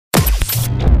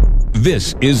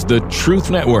This is the Truth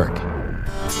Network. The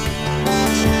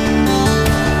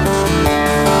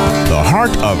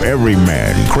heart of every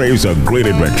man craves a great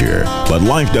adventure, but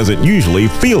life doesn't usually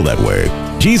feel that way.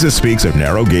 Jesus speaks of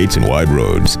narrow gates and wide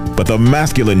roads, but the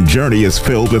masculine journey is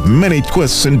filled with many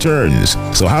twists and turns.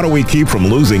 So how do we keep from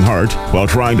losing heart while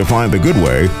trying to find the good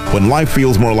way when life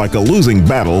feels more like a losing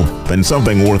battle than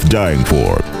something worth dying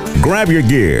for? Grab your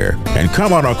gear and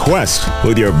come on a quest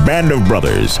with your band of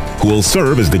brothers who will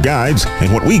serve as the guides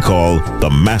in what we call the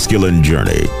masculine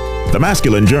journey. The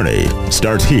masculine journey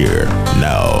starts here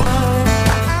now.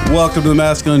 Welcome to the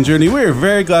Masculine Journey. We're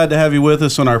very glad to have you with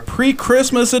us on our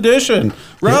pre-Christmas edition.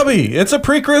 Robbie, it's a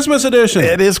pre-Christmas edition.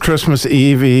 It is Christmas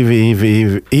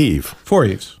Eve. 4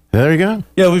 Eves. There you go.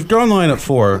 Yeah, we've drawn the line at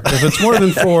 4. If it's more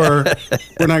than 4,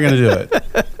 we're not going to do it.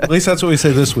 At least that's what we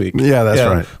say this week. Yeah, that's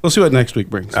right. We'll see what next week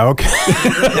brings. Okay.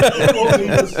 It won't be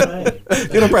the same.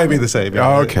 It'll probably be the same.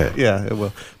 Yeah. Okay. Yeah, it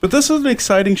will. But this is an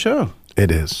exciting show.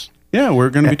 It is. Yeah, we're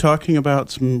going to be talking about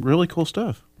some really cool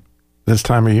stuff. This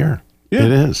time of year. Yeah.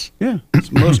 It is. Yeah, it's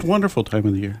the most wonderful time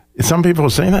of the year. Some people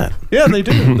say that. Yeah, they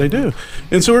do. They do.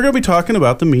 And so we're going to be talking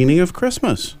about the meaning of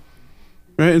Christmas.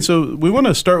 Right? And so we want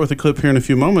to start with a clip here in a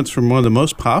few moments from one of the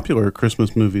most popular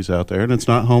Christmas movies out there, and it's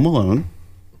not Home Alone.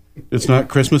 It's not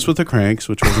Christmas with the Cranks,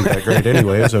 which wasn't that great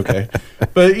anyway. It's okay.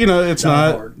 But, you know, it's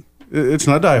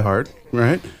not Die Hard,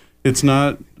 right? It's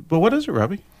not, but what is it,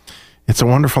 Robbie? It's a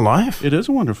Wonderful Life. It is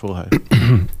a Wonderful Life.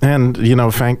 And, you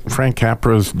know, Frank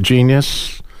Capra's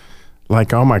genius,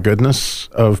 like, oh my goodness,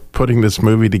 of putting this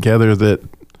movie together that,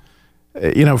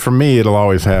 you know, for me, it'll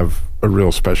always have a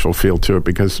real special feel to it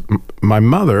because my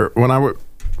mother, when I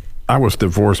was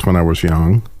divorced when I was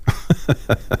young.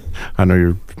 I know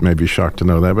you're maybe shocked to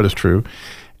know that, but it's true.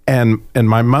 And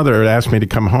my mother had asked me to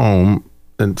come home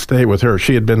and stay with her.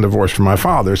 She had been divorced from my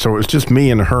father, so it was just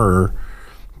me and her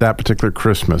that particular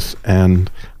Christmas. And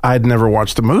I'd never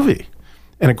watched the movie.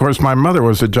 And of course, my mother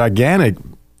was a gigantic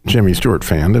Jimmy Stewart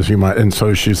fan, as you might, and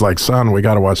so she's like, son, we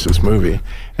got to watch this movie.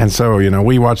 And so, you know,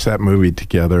 we watched that movie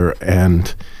together,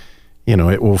 and, you know,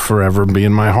 it will forever be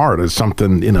in my heart as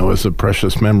something, you know, as a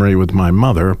precious memory with my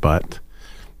mother. But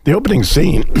the opening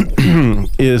scene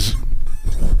is...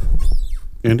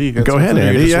 Andy, you got go ahead,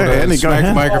 Andy. Yeah, Andy, go ahead.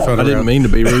 The microphone I didn't around. mean to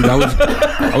be rude.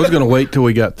 I was going to wait till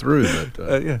we got through,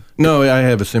 but Yeah. no, I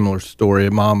have a similar story.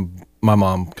 My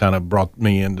mom kind of brought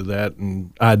me into that,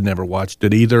 and I'd never watched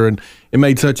it either. And it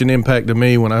made such an impact to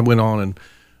me when I went on and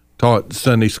taught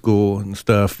Sunday school and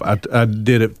stuff. I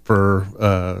did it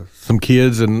for some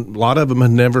kids, and a lot of them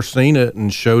had never seen it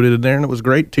and showed it in there, and it was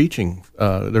great teaching.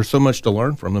 There's so much to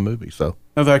learn from the movie. So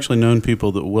I've actually known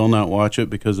people that will not watch it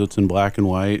because it's in black and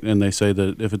white, and they say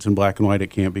that if it's in black and white, it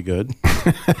can't be good.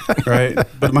 Right?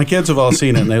 But my kids have all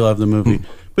seen it, and they love the movie.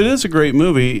 But it is a great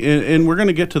movie, and we're going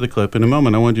to get to the clip in a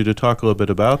moment. I want you to talk a little bit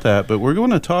about that, but we're going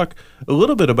to talk a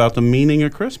little bit about the meaning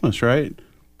of Christmas, right?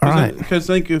 All right. Because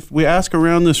I think if we ask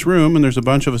around this room, and there's a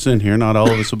bunch of us in here, not all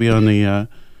of us will be on the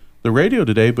radio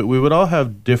today, but we would all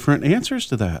have different answers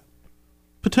to that,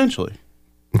 potentially.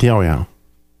 Yeah, oh, yeah.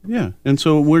 Yeah, and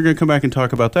so we're going to come back and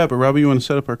talk about that. But Robbie, you want to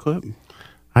set up our clip?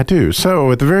 I do.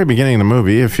 So at the very beginning of the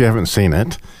movie, if you haven't seen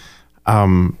it,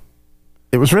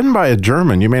 it was written by a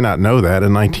German. You may not know that.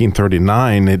 In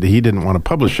 1939, he didn't want to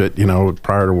publish it, you know,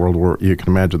 prior to World War. You can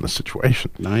imagine the situation.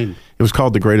 9. It was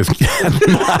called The Greatest...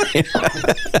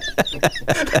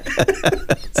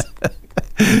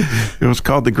 It was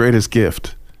called The Greatest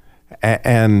Gift.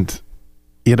 And,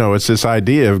 you know, it's this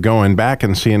idea of going back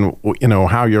and seeing, you know,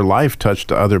 how your life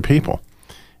touched other people.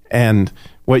 And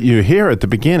what you hear at the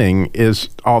beginning is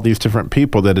all these different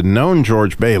people that had known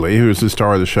George Bailey, who's the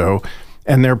star of the show,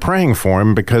 and they're praying for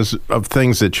him because of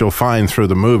things that you'll find through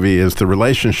the movie is the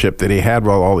relationship that he had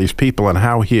with all these people and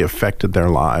how he affected their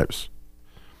lives.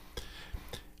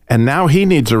 And now he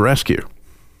needs a rescue.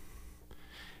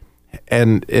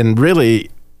 And really,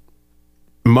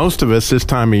 most of us this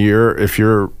time of year, if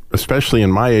you're especially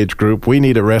in my age group, we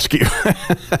need a rescue.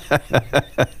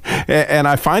 And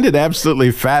I find it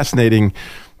absolutely fascinating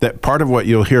that part of what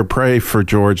you'll hear pray for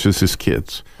George is his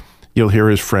kids. You'll hear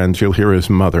his friends. You'll hear his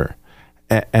mother.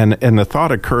 And the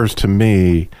thought occurs to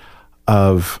me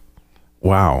of,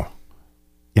 wow,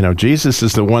 you know, Jesus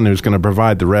is the one who's going to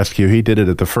provide the rescue. He did it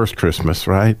at the first Christmas,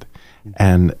 right?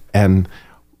 And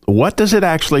what does it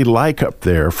actually like up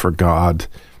there for God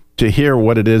to hear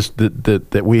what it is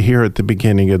that we hear at the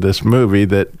beginning of this movie,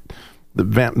 that the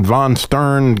Von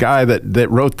Stern guy that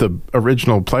wrote the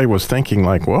original play was thinking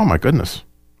like, well, my goodness.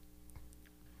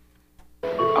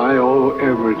 I owe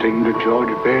everything to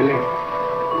George Bailey.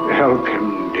 Help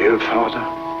him, dear Father.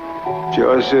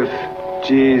 Joseph,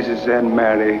 Jesus, and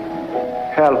Mary,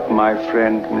 help my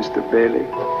friend, Mr. Bailey.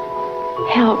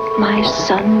 Help my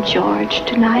son George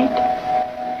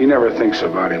tonight. He never thinks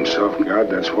about himself, God.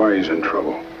 That's why he's in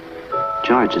trouble.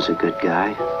 George is a good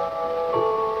guy.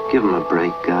 Give him a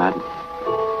break, God.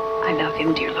 I love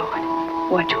him, dear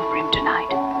Lord. Watch over him tonight.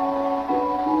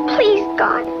 Please,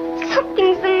 God,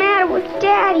 something's the matter with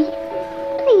Daddy.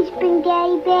 Please bring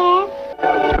Daddy back.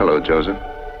 Hello, Joseph.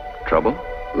 Trouble?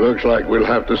 Looks like we'll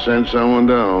have to send someone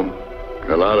down.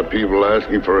 A lot of people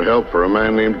asking for help for a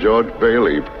man named George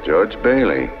Bailey. George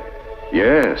Bailey?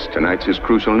 Yes, tonight's his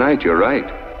crucial night, you're right.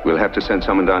 We'll have to send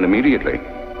someone down immediately.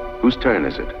 Whose turn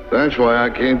is it? That's why I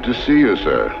came to see you,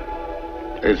 sir.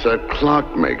 It's that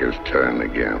clockmaker's turn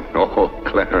again. Oh,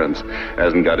 Clarence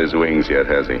hasn't got his wings yet,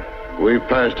 has he? We've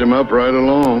passed him up right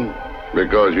along.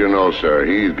 Because, you know, sir,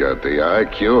 he's got the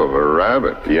IQ of a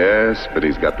rabbit. Yes, but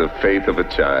he's got the faith of a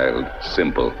child.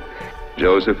 Simple.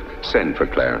 Joseph, send for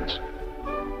Clarence.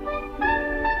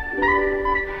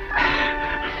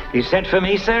 You sent for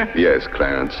me, sir? Yes,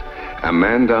 Clarence. A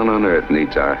man down on Earth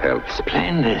needs our help.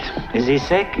 Splendid. Is he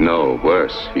sick? No,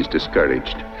 worse. He's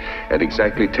discouraged. At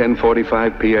exactly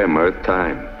 10:45 p.m. Earth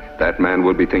time, that man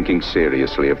will be thinking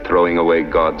seriously of throwing away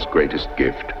God's greatest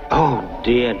gift. Oh,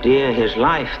 dear, his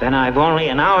life. Then I've only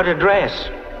an hour to dress.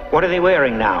 What are they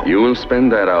wearing now? You will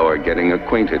spend that hour getting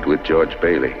acquainted with George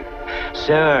Bailey.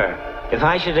 Sir, if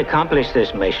I should accomplish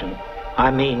this mission,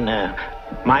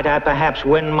 might I perhaps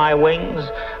win my wings?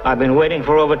 I've been waiting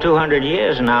for over 200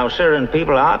 years now, sir, and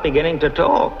people are beginning to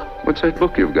talk. What's that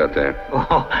book you've got there?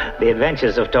 Oh, The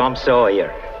Adventures of Tom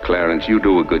Sawyer. Clarence, you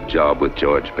do a good job with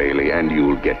George Bailey, and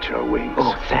you'll get your wings.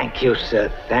 Oh, thank you,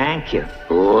 sir. Thank you.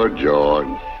 Poor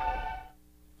George.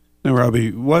 Now,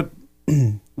 Robbie, what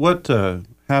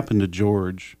happened to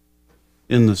George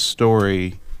in the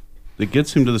story that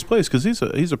gets him to this place? Because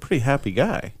he's a pretty happy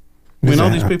guy. I mean, all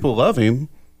these people love him,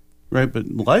 right?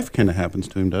 But life kind of happens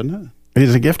to him, doesn't it?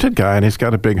 He's a gifted guy, and he's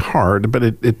got a big heart,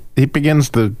 but he begins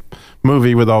the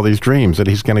movie with all these dreams that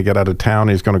he's going to get out of town,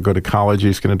 he's going to go to college,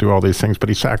 he's going to do all these things, but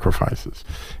he sacrifices.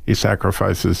 He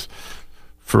sacrifices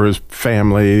for his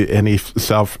family, and he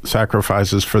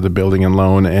self-sacrifices for the building and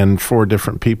loan and for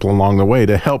different people along the way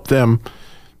to help them,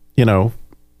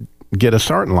 get a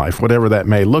start in life, whatever that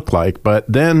may look like. But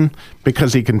then,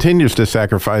 because he continues to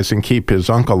sacrifice and keep his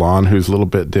uncle on, who's a little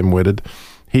bit dim-witted,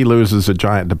 he loses a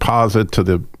giant deposit to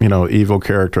the, evil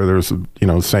character. There's,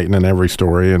 Satan in every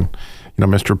story. And,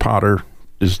 Mr. Potter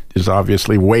is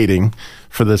obviously waiting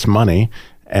for this money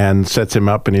and sets him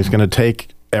up, and he's going to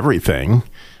take everything.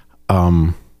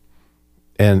 And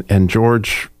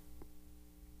George,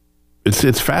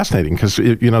 it's fascinating because,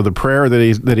 the prayer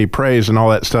that he prays and all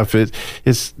that stuff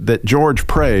is that George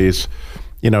prays,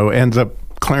 ends up,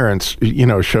 Clarence,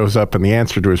 shows up, and the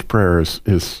answer to his prayer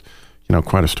is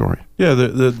quite a story. Yeah,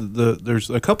 there's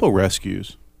a couple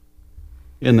rescues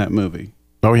in that movie.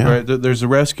 Oh, yeah. Right? There's a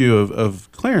rescue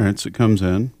of Clarence that comes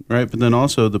in, right? But then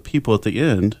also the people at the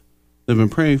end that have been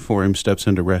praying for him steps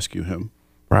in to rescue him.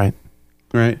 Right.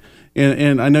 Right.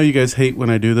 And I know you guys hate when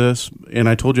I do this, and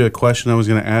I told you a question I was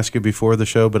going to ask you before the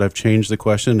show, but I've changed the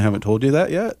question and haven't told you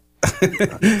that yet.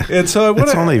 And so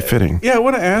it's only fitting. Yeah, I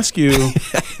want to ask you,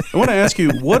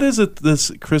 what is it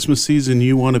this Christmas season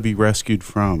you want to be rescued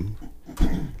from?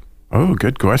 Oh,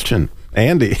 good question.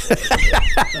 Andy.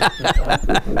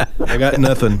 I got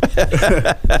nothing.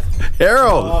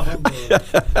 Harold.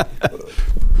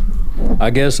 I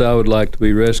guess I would like to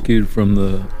be rescued from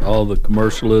all the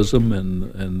commercialism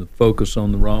and the focus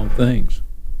on the wrong things.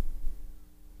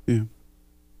 Yeah.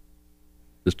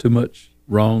 There's too much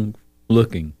wrong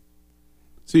looking.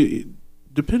 See,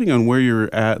 depending on where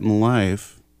you're at in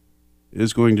life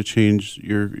is going to change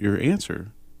your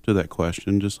answer to that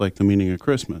question, just like the meaning of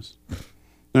Christmas.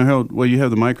 Now, Harold, while you have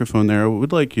the microphone there, I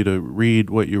would like you to read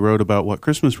what you wrote about what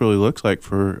Christmas really looks like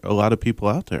for a lot of people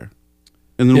out there.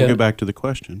 And then we'll get back to the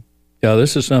question. Yeah,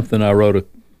 this is something I wrote a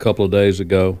couple of days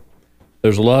ago.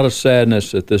 There's a lot of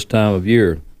sadness at this time of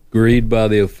year. Greed by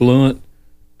the affluent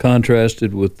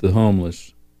contrasted with the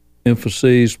homeless.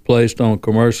 Emphases placed on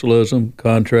commercialism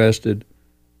contrasted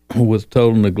with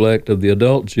total neglect of the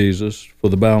adult Jesus for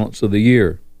the balance of the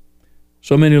year.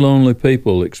 So many lonely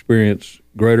people experience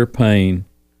greater pain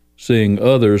seeing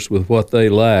others with what they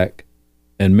lack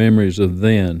and memories of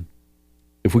then.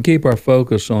 If we keep our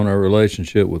focus on our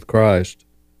relationship with Christ,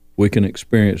 we can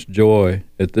experience joy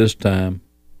at this time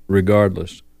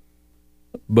regardless.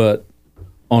 But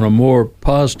on a more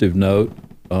positive note,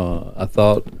 I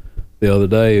thought the other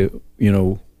day,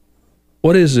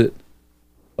 what is it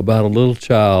about a little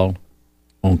child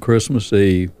on Christmas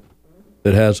Eve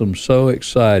that has them so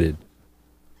excited?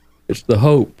 It's the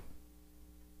hope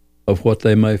of what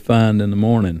they may find in the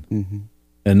morning. Mm-hmm.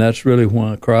 And that's really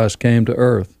why Christ came to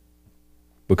earth.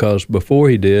 Because before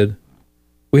he did,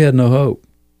 we had no hope.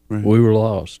 Right. We were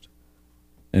lost.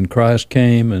 And Christ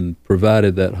came and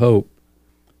provided that hope.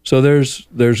 So there's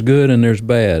good and there's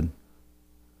bad.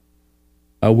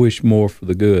 I wish more for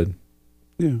the good.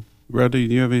 Yeah. Rodney,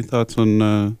 do you have any thoughts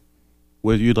on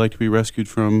what you'd like to be rescued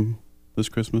from this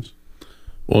Christmas?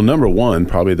 Well, number one,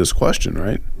 probably this question,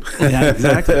 right? Yeah,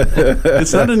 exactly.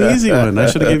 It's not an easy one. I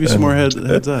should have gave you some more heads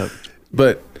up.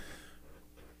 But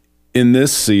in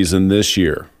this season, this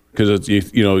year, because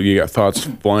you got thoughts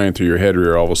flying through your head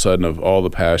here all of a sudden of all the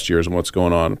past years and what's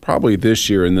going on. Probably this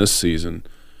year in this season,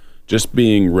 just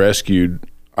being rescued.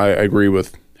 I agree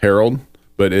with Harold,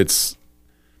 but it's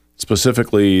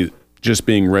specifically just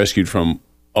being rescued from,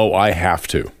 I have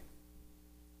to.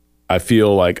 I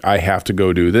feel like I have to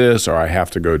go do this or I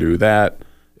have to go do that.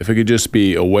 If it could just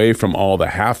be away from all the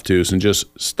have tos and just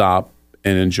stop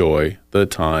and enjoy the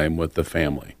time with the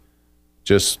family.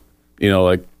 Just,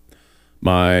 like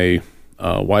my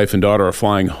wife and daughter are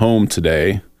flying home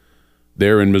today.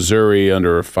 They're in Missouri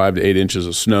under 5 to 8 inches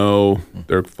of snow.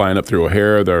 They're flying up through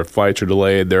O'Hare. Their flights are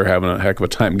delayed. They're having a heck of a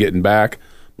time getting back.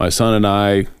 My son and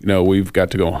I, we've got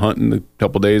to go hunting a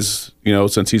couple of days,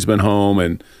 since he's been home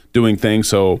and doing things.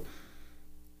 So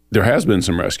there has been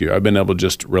some rescue. I've been able to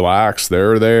just relax.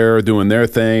 They're there doing their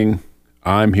thing.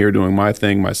 I'm here doing my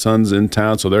thing. My son's in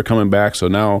town, so they're coming back. So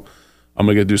now I'm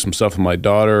going to do some stuff with my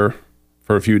daughter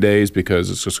for a few days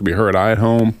because it's just going to be her and I at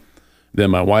home.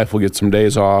 Then my wife will get some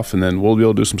days off, and then we'll be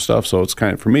able to do some stuff. So it's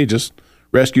kind of, for me, just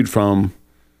rescued from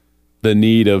the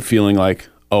need of feeling like,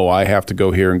 I have to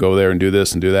go here and go there and do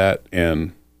this and do that.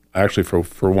 And actually,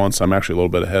 for once, I'm actually a little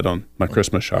bit ahead on my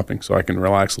Christmas shopping, so I can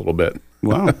relax a little bit.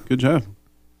 Wow, good job.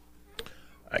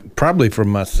 Probably for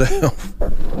myself,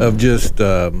 of just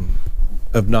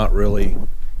of not really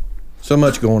so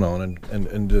much going on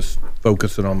and just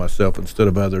focusing on myself instead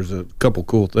of others. A couple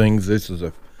cool things. This is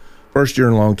the first year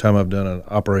in a long time I've done an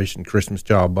Operation Christmas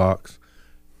Child Box.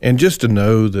 And just to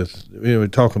know that, we're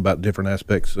talking about different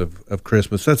aspects of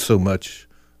Christmas, that's so much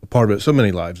a part of it. So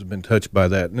many lives have been touched by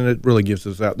that, and it really gives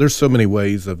us out. There's so many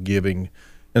ways of giving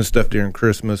and stuff during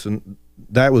Christmas, and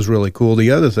that was really cool. The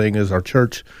other thing is our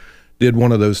church did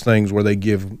one of those things where they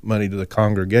give money to the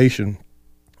congregation,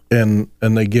 and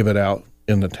they give it out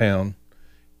in the town.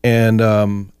 And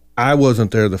I wasn't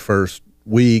there the first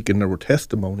week, and there were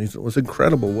testimonies. It was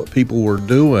incredible what people were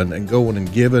doing and going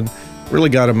and giving. Really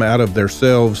got them out of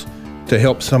themselves to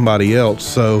help somebody else.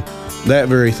 So that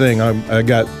very thing, I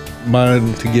got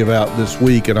mine to give out this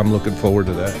week, and I'm looking forward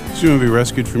to that. So you want to be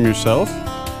rescued from yourself?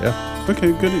 Yeah.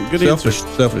 Okay, good answer.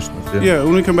 Selfishness, Yeah,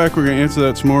 when we come back, we're going to answer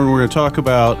that some more, and we're going to talk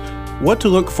about what to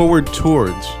look forward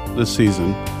towards this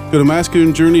season. Go to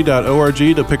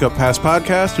masculinejourney.org to pick up past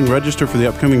podcasts and register for the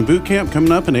upcoming boot camp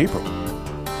coming up in April.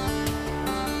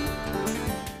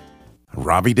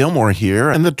 Robbie Dilmore here,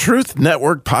 and the Truth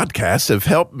Network podcasts have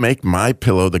helped make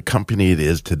MyPillow the company it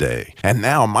is today. And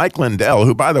now Mike Lindell,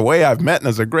 who, by the way, I've met and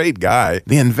is a great guy,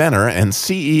 the inventor and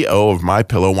CEO of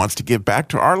MyPillow, wants to give back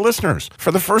to our listeners.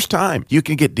 For the first time, you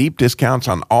can get deep discounts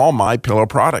on all MyPillow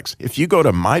products if you go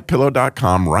to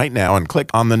MyPillow.com right now and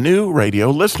click on the new radio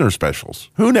listener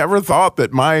specials. Who never thought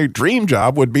that my dream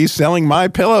job would be selling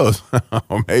MyPillows?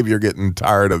 Maybe you're getting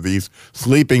tired of these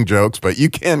sleeping jokes, but you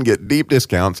can get deep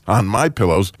discounts on MyPillows,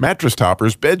 mattress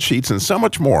toppers, bed sheets, and so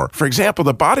much more. For example,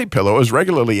 the body pillow is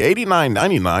regularly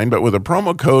 $89.99, but with a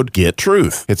promo code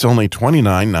GETTRUTH, it's only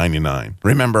 $29.99.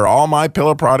 Remember, all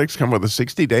MyPillow products come with a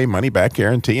 60-day money-back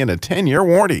guarantee and a 10-year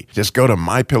warranty. Just go to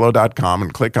MyPillow.com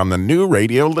and click on the new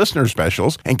radio listener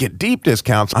specials and get deep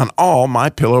discounts on all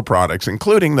MyPillow products,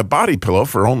 including the body pillow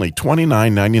for only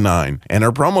 $29.99.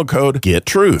 Enter promo code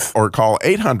GETTRUTH or call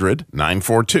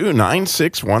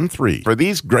 800-942-9613 for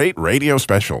these great radio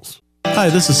specials.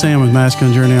 Hi, this is Sam with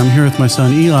Masculine Journey. I'm here with my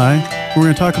son Eli. We're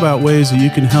going to talk about ways that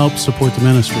you can help support the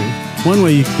ministry. One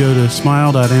way, you can go to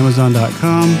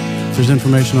smile.amazon.com. There's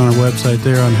information on our website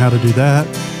there on how to do that.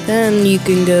 Then you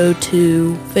can go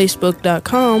to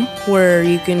facebook.com where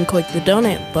you can click the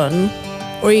donate button,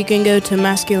 or you can go to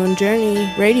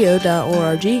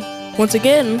masculinejourneyradio.org. Once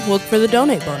again, look for the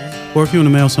donate button. Or if you want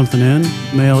to mail something in,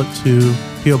 mail it to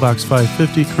P.O. Box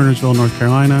 550, Kernersville, North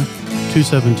Carolina,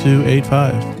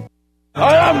 27285.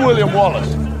 I am William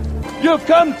Wallace. You've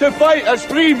come to fight as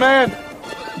free men,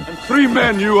 and free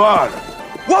men you are.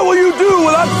 What will you do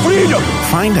without freedom?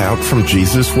 Find out from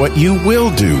Jesus what you will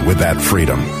do with that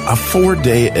freedom. A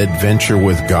 4-day adventure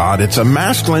with God. It's a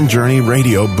Masculine Journey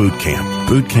Radio Boot Camp.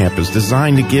 Boot Camp is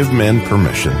designed to give men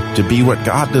permission to be what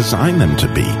God designed them to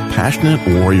be, passionate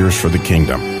warriors for the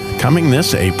kingdom. coming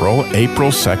this April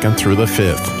 2nd through the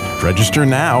 5th. Register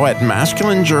now at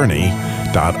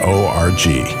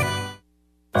masculinejourney.org.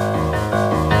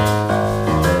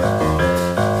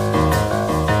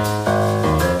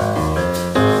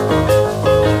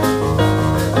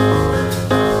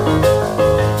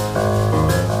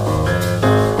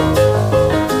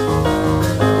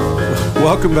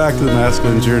 Welcome back to the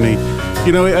Masculine Journey.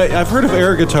 You know, I've heard of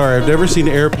air guitar. I've never seen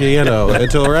air piano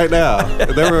until right now.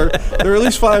 There were at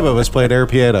least 5 of us playing air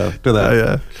piano to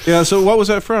that. Yeah. So what was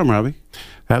that from, Robbie?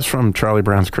 That's from Charlie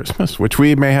Brown's Christmas, which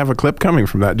we may have a clip coming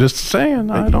from that. Just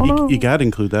saying, I don't know. You got to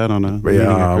include that on a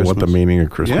what the meaning of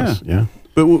Christmas. Yeah.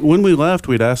 But when we left,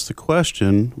 we'd asked the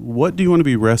question, what do you want to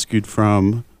be rescued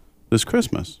from this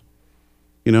Christmas?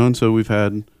 You know, and so we've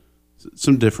had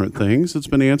some different things that's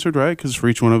been answered, right? Because for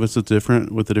each one of us, it's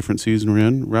different with the different season we're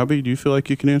in. Robbie, do you feel like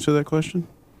you can answer that question?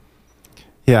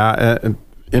 Yeah.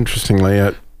 Interestingly,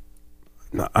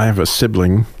 I have a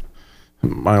sibling,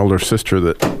 my older sister,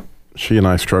 that she and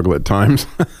I struggle at times.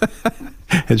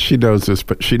 And she knows this,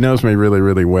 but she knows me really,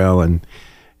 really well. And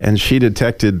she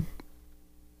detected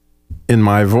in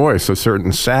my voice a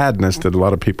certain sadness that a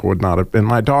lot of people would not have. And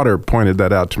my daughter pointed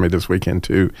that out to me this weekend,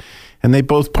 too. And they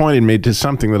both pointed me to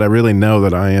something that I really know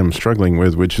that I am struggling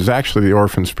with, which is actually the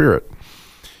orphan spirit.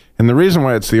 And the reason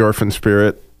why it's the orphan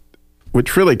spirit,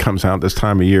 which really comes out this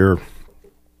time of year,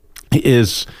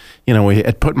 is, you know, we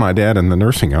had put my dad in the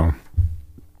nursing home.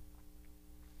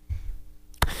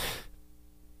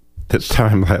 This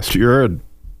time last year, and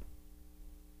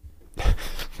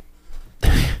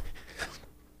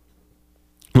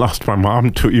lost my mom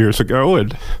 2 years ago,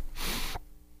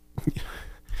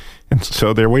 and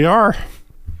so there we are.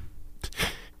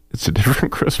 It's a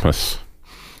different Christmas.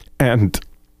 And,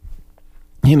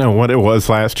 you know, what it was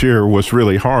last year was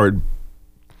really hard.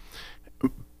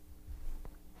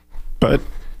 But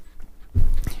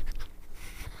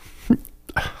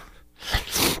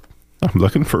I'm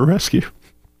looking for a rescue.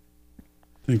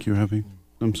 Thank you, Robbie.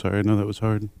 I'm sorry. I know that was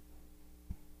hard.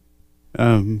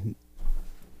 Thank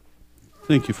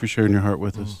you for sharing your heart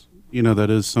with us. You know, that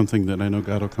is something that I know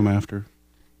God will come after.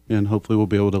 And hopefully we'll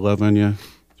be able to love on you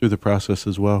through the process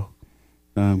as well.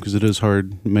 Because it is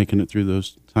hard making it through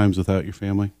those times without your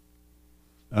family.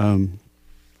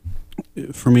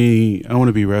 For me, I want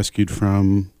to be rescued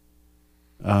from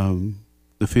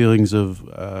the feelings of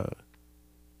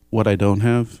what I don't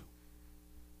have.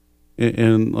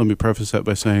 And let me preface that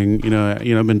by saying, you know,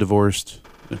 I've been divorced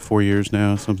 4 years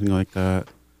now, something like that.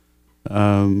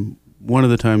 One of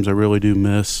the times I really do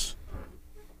miss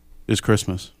is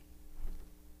Christmas.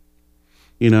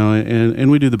 You know, and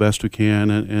we do the best we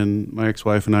can, and my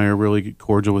ex-wife and I are really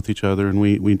cordial with each other, and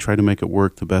we try to make it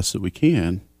work the best that we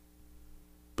can.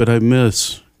 But I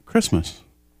miss Christmas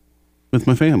with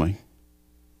my family.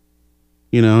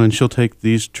 You know, and she'll take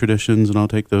these traditions, and I'll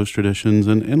take those traditions,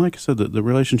 and like I said, the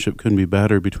relationship couldn't be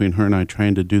better between her and I,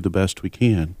 trying to do the best we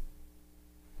can.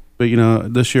 But, you know,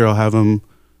 this year I'll have them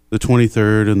the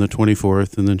 23rd and the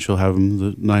 24th, and then she'll have them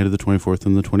the night of the 24th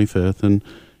and the 25th, and,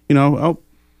 you know,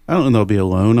 I don't know I'll be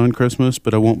alone on Christmas,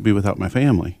 but I won't be without my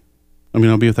family. I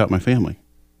mean, I'll be without my family,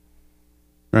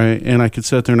 right? And I could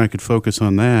sit there and I could focus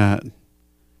on that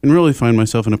and really find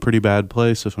myself in a pretty bad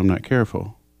place if I'm not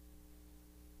careful,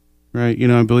 right? You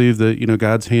know, I believe that, you know,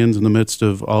 God's hand's in the midst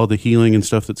of all the healing and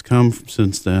stuff that's come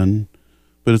since then,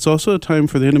 but it's also a time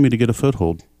for the enemy to get a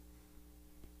foothold.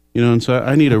 You know, and so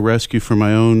I need a rescue from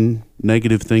my own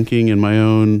negative thinking and my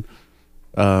own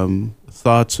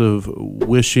thoughts of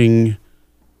wishing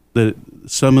that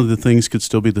some of the things could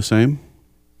still be the same,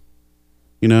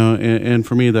 you know, and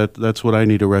for me, that's what I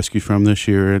need a rescue from this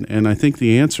year. And I think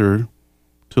the answer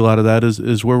to a lot of that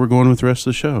is where we're going with the rest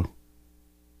of the show,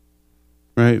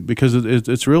 right? Because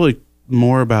it's really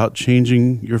more about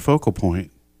changing your focal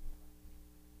point.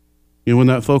 You know, when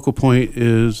that focal point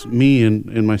is me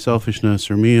and my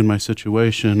selfishness, or me and my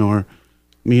situation, or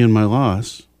me and my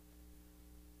loss,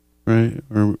 right?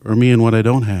 Or me and what I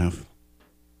don't have,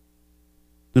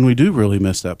 then we do really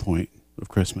miss that point of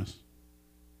Christmas.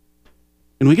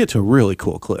 And we get to a really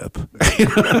cool clip.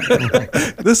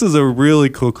 This is a really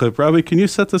cool clip. Robbie, can you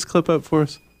set this clip up for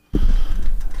us?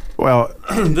 Well,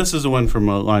 this is the one from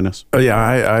Linus.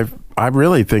 Yeah, I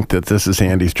really think that this is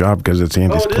Andy's job because it's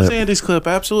Andy's clip. Oh, it is Andy's clip.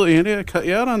 Absolutely, Andy. I cut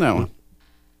you out on that one.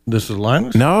 This is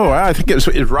Linus? No, I think it's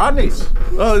Rodney's.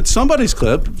 Oh, it's somebody's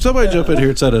clip. Somebody jump in here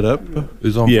and set it up.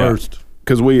 Who's on first?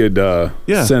 Because we had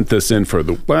sent this in for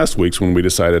the last week's when we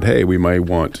decided, hey, we might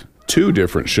want 2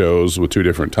 different shows with 2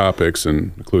 different topics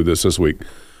and include this week.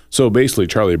 So basically,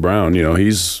 Charlie Brown, you know,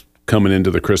 he's coming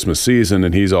into the Christmas season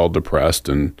and he's all depressed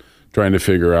and trying to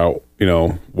figure out,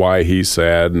 why he's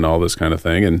sad and all this kind of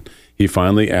thing. And he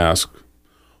finally asked,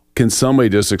 can somebody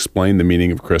just explain the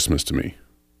meaning of Christmas to me?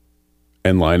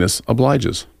 And Linus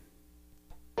obliges.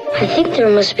 I think there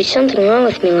must be something wrong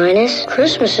with me, Linus.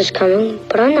 Christmas is coming,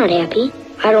 but I'm not happy.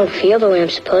 I don't feel the way I'm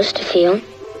supposed to feel.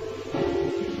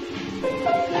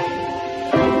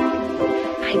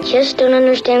 I just don't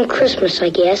understand Christmas, I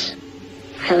guess.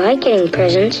 I like getting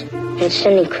presents and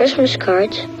sending Christmas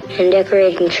cards and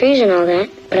decorating trees and all that,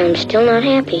 but I'm still not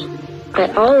happy.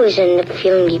 I always end up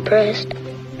feeling depressed.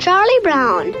 Charlie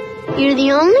Brown, you're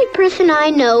the only person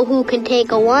I know who can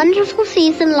take a wonderful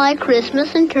season like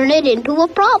Christmas and turn it into a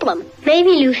problem. Maybe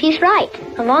Lucy's right.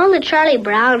 Of all the Charlie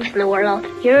Browns in the world,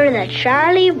 you're the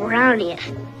Charlie Browniest.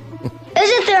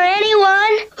 Isn't there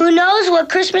anyone who knows what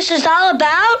Christmas is all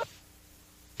about?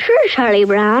 Sure, Charlie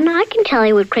Brown, I can tell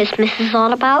you what Christmas is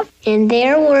all about. And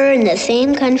there were in the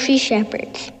same country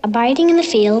shepherds, abiding in the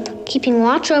field, keeping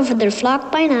watch over their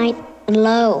flock by night. And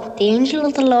lo, the angel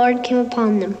of the Lord came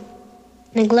upon them.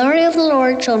 And the glory of the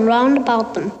Lord shone round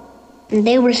about them. And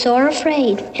they were sore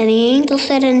afraid. And the angel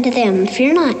said unto them,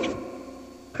 Fear not.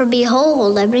 For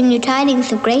behold, I bring you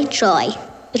tidings of great joy,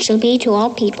 which shall be to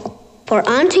all people. For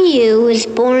unto you is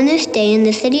born this day in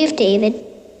the city of David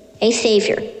a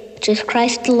Savior, which is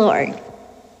Christ the Lord.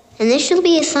 And this shall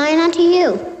be a sign unto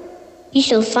you. You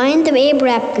shall find the babe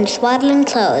wrapped in swaddling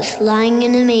clothes, lying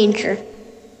in a manger.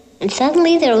 And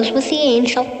suddenly there was with the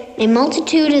angel a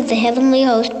multitude of the heavenly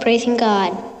host praising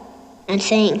God, and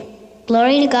saying,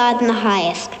 Glory to God in the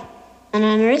highest, and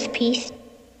on earth peace,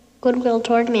 goodwill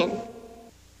toward men.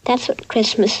 That's what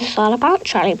Christmas is all about,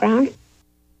 Charlie Brown.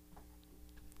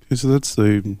 Okay, so that's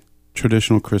the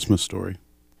traditional Christmas story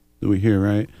that we hear,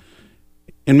 right?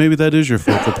 And maybe that is your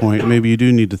focal point. Maybe you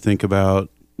do need to think about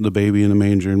the baby in the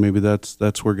manger, and maybe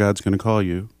that's where God's going to call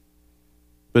you.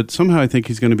 But somehow I think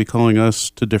he's going to be calling us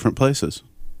to different places.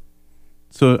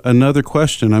 So another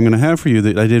question I'm going to have for you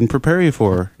that I didn't prepare you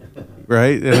for,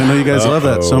 right? And I know you guys love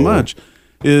that so much,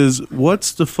 is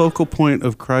what's the focal point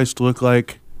of Christ look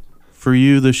like for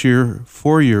you this year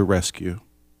for your rescue?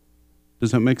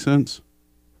 Does that make sense?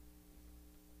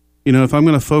 If I'm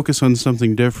going to focus on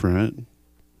something different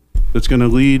that's going to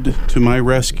lead to my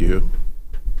rescue,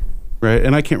 right?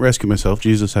 And I can't rescue myself.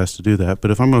 Jesus has to do that.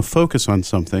 But if I'm going to focus on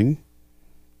something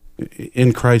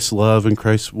in Christ's love and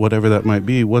Christ's whatever that might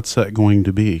be, what's that going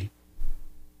to be?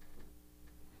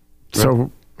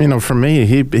 So, for me,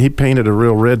 he painted a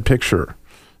real red picture.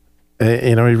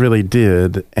 He really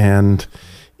did. And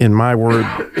in my word,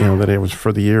 that it was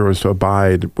for the year was to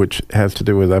abide, which has to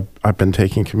do with I've been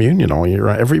taking communion all year,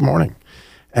 every morning.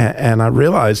 And I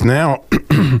realize now,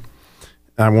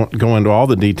 I won't go into all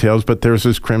the details, but there's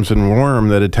this crimson worm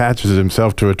that attaches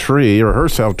himself to a tree or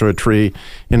herself to a tree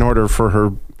in order for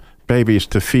her babies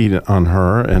to feed on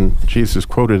her. And Jesus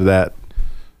quoted that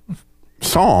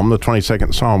psalm, the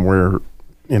 22nd Psalm, where,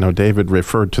 David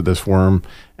referred to this worm,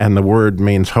 and the word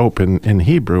means hope in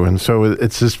Hebrew. And so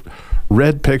it's this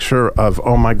red picture of,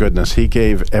 oh my goodness, he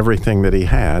gave everything that he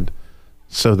had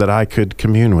so that I could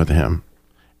commune with him.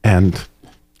 And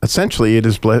essentially eat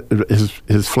his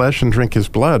flesh and drink his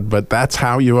blood, but that's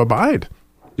how you abide.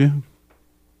 Yeah.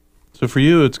 So for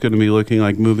you, it's going to be looking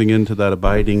like moving into that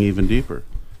abiding even deeper.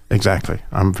 Exactly.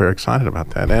 I'm very excited about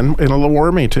that. And a little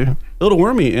wormy, too. A little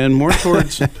wormy, and more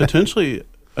towards potentially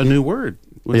a new word,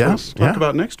 which we'll talk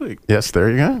about next week. Yes, there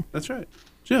you go. That's right.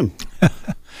 Jim.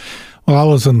 Well, I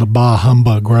was in the bah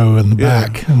humbug row in the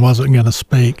back and wasn't going to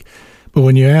speak. But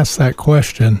when you asked that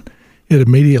question, it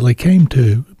immediately came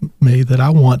to me that I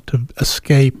want to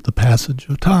escape the passage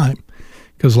of time.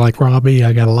 Because like Robbie,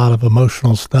 I got a lot of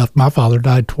emotional stuff. My father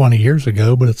died 20 years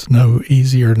ago, but it's no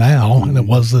easier now than it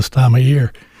was this time of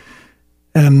year.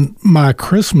 And my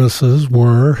Christmases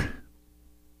were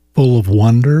full of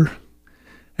wonder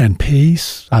and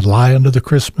peace. I'd lie under the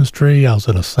Christmas tree. I was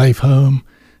in a safe home.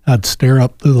 I'd stare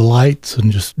up through the lights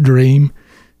and just dream.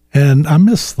 And I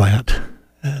miss that.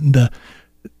 And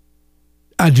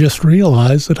I just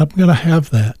realized that I'm going to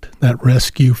have that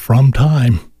rescue from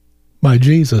time by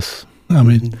Jesus. I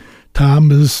mean,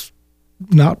 time is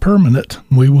not permanent.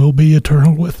 We will be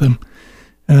eternal with him.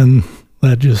 And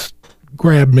that just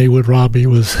grabbed me when Robbie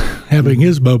was having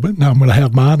his moment. Now I'm going to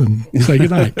have mine and say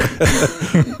goodnight.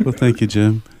 Well, thank you,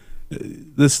 Jim.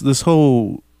 This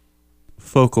whole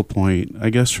focal point, I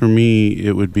guess for me,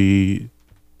 it would be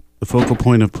the focal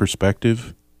point of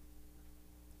perspective.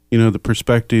 The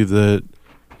perspective that,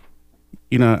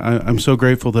 I'm so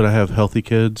grateful that I have healthy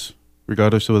kids,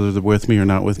 regardless of whether they're with me or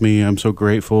not with me. I'm so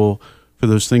grateful for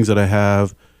those things that I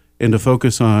have, and to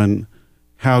focus on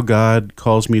how God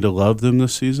calls me to love them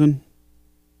this season,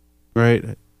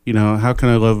 right? You know, how can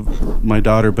I love my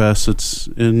daughter best that's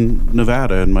in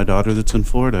Nevada and my daughter that's in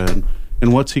Florida?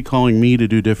 And what's he calling me to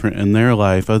do different in their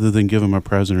life other than give them a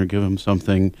present or give them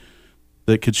something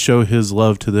that could show his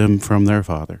love to them from their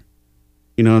father?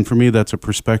 You know, and for me, that's a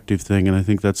perspective thing, and I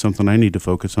think that's something I need to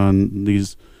focus on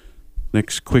these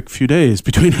next quick few days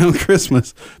between now and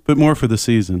Christmas, but more for the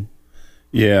season.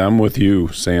 Yeah, I'm with you,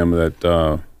 Sam, that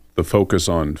the focus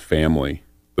on family,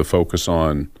 the focus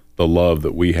on the love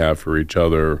that we have for each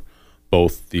other,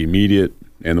 both the immediate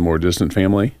and the more distant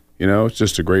family. You know, it's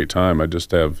just a great time. I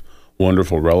just have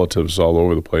wonderful relatives all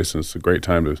over the place, and it's a great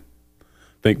time to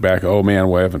think back, oh man,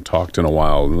 well, I haven't talked in a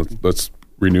while. Let's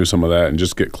renew some of that and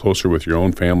just get closer with your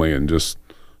own family and just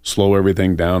slow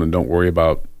everything down and don't worry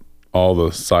about all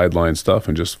the sideline stuff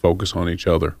and just focus on each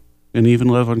other. And even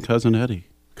love on Cousin Eddie.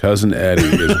 Cousin Eddie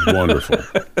is wonderful.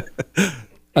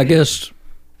 I guess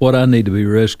what I need to be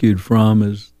rescued from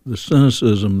is the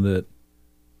cynicism that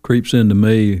creeps into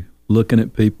me looking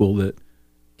at people that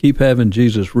keep having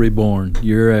Jesus reborn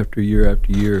year after year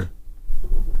after year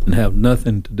and have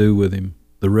nothing to do with him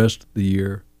the rest of the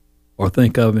year, or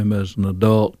think of him as an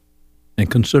adult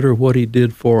and consider what he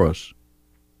did for us.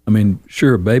 I mean,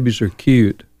 sure, babies are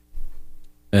cute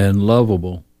and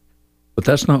lovable, but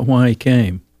that's not why he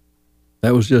came.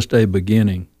 That was just a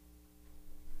beginning.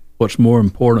 What's more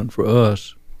important for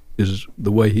us is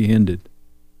the way he ended,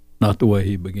 not the way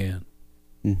he began.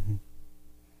 Mm-hmm.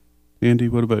 Andy,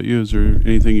 what about you? Is there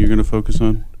anything you're going to focus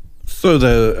on?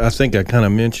 So I think I kind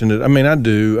of mentioned it. I mean, I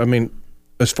do. I mean,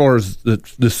 as far as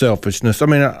the selfishness, I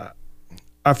mean,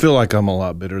 I feel like I'm a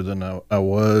lot better than I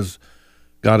was.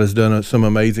 God has done some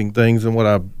amazing things, and what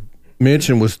I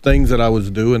mentioned was things that I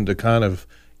was doing to kind of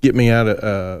get me out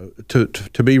of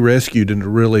to be rescued and to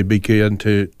really begin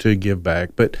to give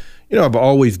back. But you know, I've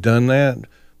always done that,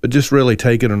 but just really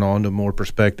taking it on to more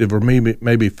perspective, or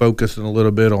maybe focusing a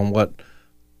little bit on what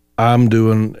I'm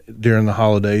doing during the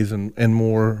holidays and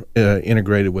more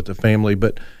integrated with the family.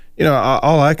 But you know,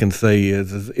 all I can say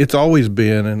is it's always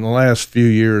been in the last few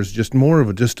years just more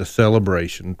of just a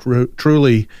celebration.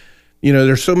 Truly, you know,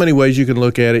 there's so many ways you can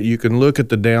look at it. You can look at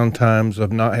the down times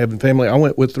of not having family. I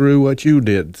went through what you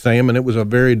did, Sam, and it was a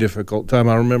very difficult time.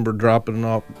 I remember dropping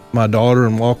off my daughter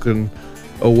and walking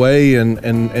away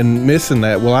and missing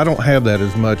that. Well, I don't have that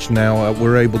as much now.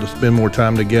 We're able to spend more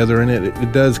time together, and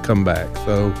it does come back.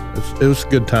 So it was a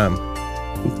good time.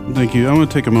 Thank you. I want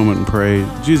to take a moment and pray.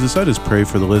 Jesus, I just pray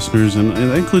for the listeners, and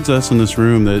that includes us in this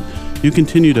room, that you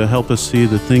continue to help us see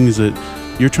the things that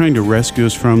you're trying to rescue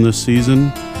us from this season,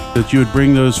 that you would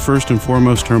bring those first and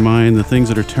foremost to our mind, the things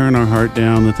that are tearing our heart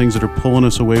down, the things that are pulling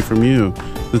us away from you,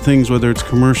 the things, whether it's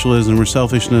commercialism or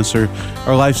selfishness or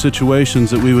our life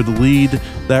situations, that we would lead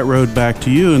that road back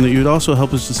to you, and that you would also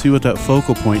help us to see what that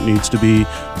focal point needs to be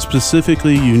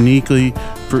specifically, uniquely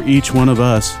for each one of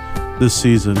us this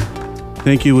season.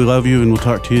 Thank you. We love you, and we'll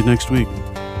talk to you next week.